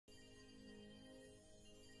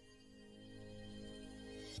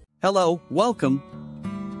Hello,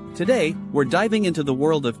 welcome. Today, we're diving into the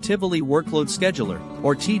world of Tivoli Workload Scheduler,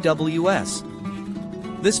 or TWS.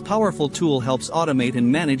 This powerful tool helps automate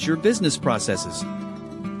and manage your business processes.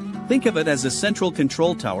 Think of it as a central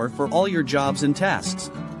control tower for all your jobs and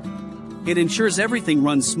tasks. It ensures everything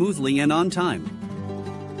runs smoothly and on time.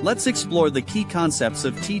 Let's explore the key concepts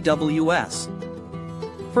of TWS.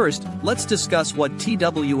 First, let's discuss what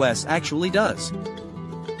TWS actually does.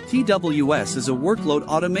 TWS is a workload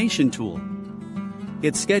automation tool.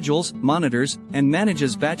 It schedules, monitors, and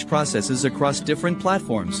manages batch processes across different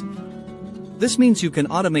platforms. This means you can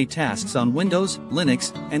automate tasks on Windows,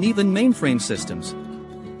 Linux, and even mainframe systems.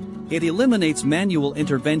 It eliminates manual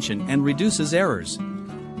intervention and reduces errors.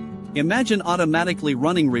 Imagine automatically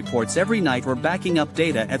running reports every night or backing up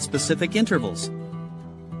data at specific intervals.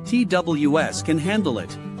 TWS can handle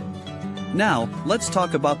it. Now, let's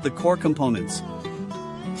talk about the core components.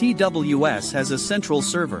 TWS has a central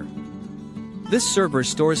server. This server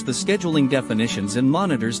stores the scheduling definitions and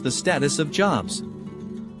monitors the status of jobs.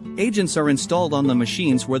 Agents are installed on the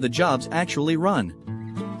machines where the jobs actually run.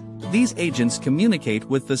 These agents communicate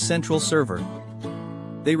with the central server.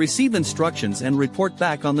 They receive instructions and report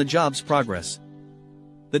back on the job's progress.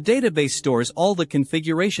 The database stores all the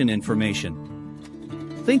configuration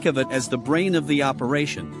information. Think of it as the brain of the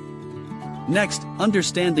operation. Next,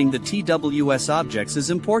 understanding the TWS objects is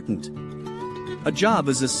important. A job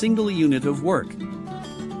is a single unit of work.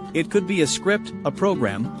 It could be a script, a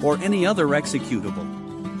program, or any other executable.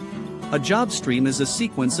 A job stream is a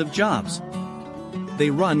sequence of jobs. They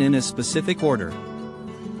run in a specific order.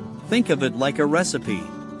 Think of it like a recipe.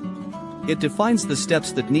 It defines the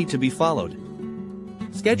steps that need to be followed.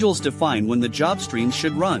 Schedules define when the job streams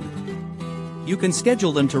should run. You can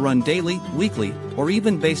schedule them to run daily, weekly, or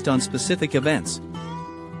even based on specific events.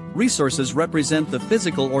 Resources represent the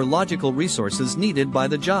physical or logical resources needed by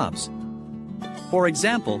the jobs. For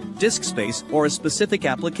example, disk space or a specific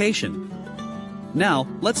application. Now,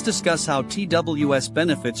 let's discuss how TWS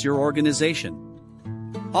benefits your organization.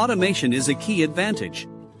 Automation is a key advantage.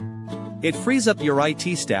 It frees up your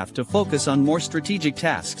IT staff to focus on more strategic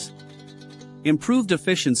tasks. Improved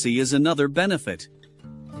efficiency is another benefit.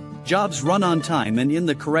 Jobs run on time and in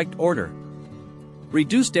the correct order.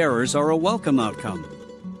 Reduced errors are a welcome outcome.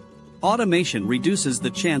 Automation reduces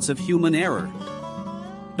the chance of human error.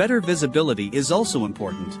 Better visibility is also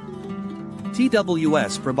important.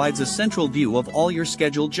 TWS provides a central view of all your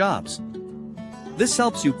scheduled jobs. This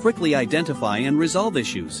helps you quickly identify and resolve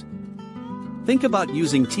issues. Think about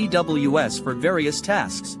using TWS for various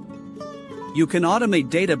tasks. You can automate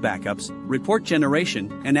data backups, report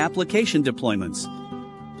generation, and application deployments.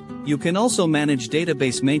 You can also manage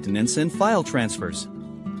database maintenance and file transfers.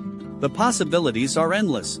 The possibilities are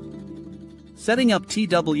endless. Setting up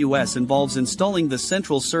TWS involves installing the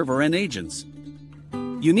central server and agents.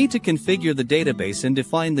 You need to configure the database and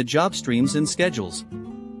define the job streams and schedules.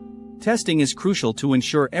 Testing is crucial to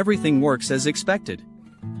ensure everything works as expected.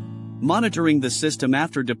 Monitoring the system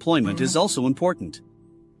after deployment is also important.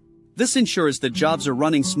 This ensures that jobs are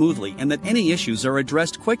running smoothly and that any issues are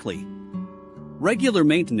addressed quickly. Regular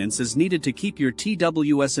maintenance is needed to keep your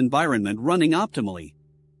TWS environment running optimally.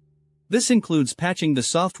 This includes patching the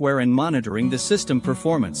software and monitoring the system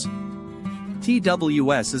performance.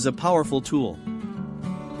 TWS is a powerful tool.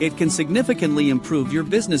 It can significantly improve your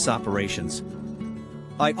business operations.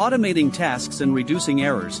 By automating tasks and reducing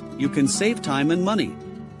errors, you can save time and money.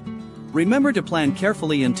 Remember to plan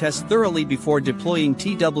carefully and test thoroughly before deploying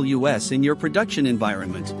TWS in your production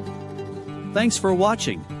environment. Thanks for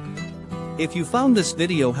watching. If you found this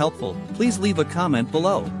video helpful, please leave a comment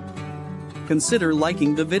below. Consider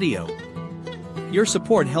liking the video. Your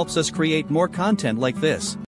support helps us create more content like this.